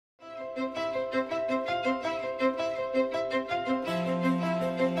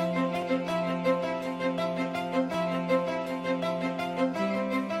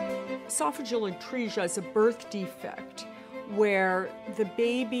Esophageal atresia is a birth defect where the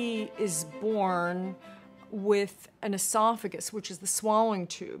baby is born with an esophagus, which is the swallowing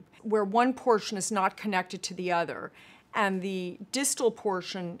tube, where one portion is not connected to the other, and the distal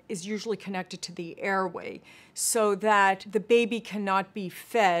portion is usually connected to the airway, so that the baby cannot be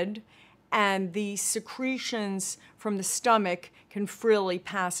fed and the secretions from the stomach can freely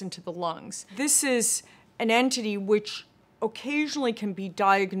pass into the lungs. This is an entity which occasionally can be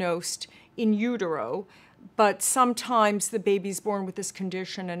diagnosed in utero, but sometimes the baby's born with this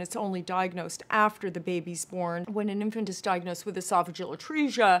condition and it's only diagnosed after the baby's born. When an infant is diagnosed with esophageal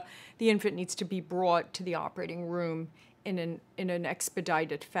atresia, the infant needs to be brought to the operating room in an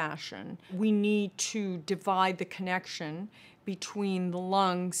expedited fashion. We need to divide the connection between the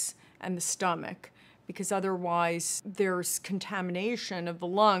lungs and the stomach, because otherwise there's contamination of the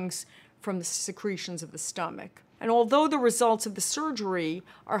lungs from the secretions of the stomach. And although the results of the surgery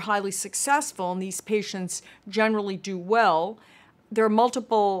are highly successful and these patients generally do well, there are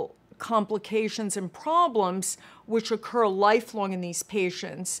multiple complications and problems which occur lifelong in these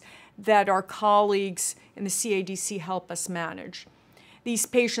patients that our colleagues in the CADC help us manage. These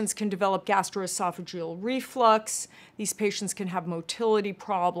patients can develop gastroesophageal reflux. These patients can have motility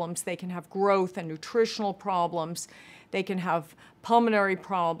problems. They can have growth and nutritional problems. They can have pulmonary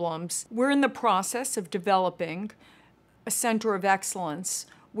problems. We're in the process of developing a center of excellence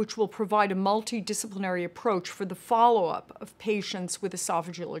which will provide a multidisciplinary approach for the follow-up of patients with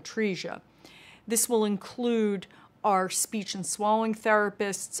esophageal atresia. This will include our speech and swallowing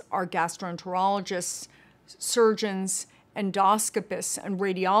therapists, our gastroenterologists, surgeons, endoscopists, and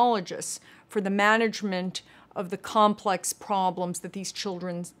radiologists for the management of the complex problems that these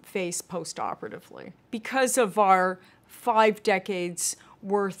children face postoperatively. Because of our 5 decades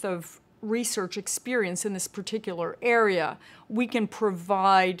worth of research experience in this particular area, we can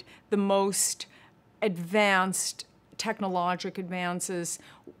provide the most advanced technologic advances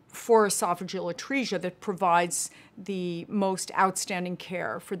for esophageal atresia that provides the most outstanding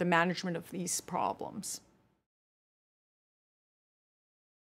care for the management of these problems.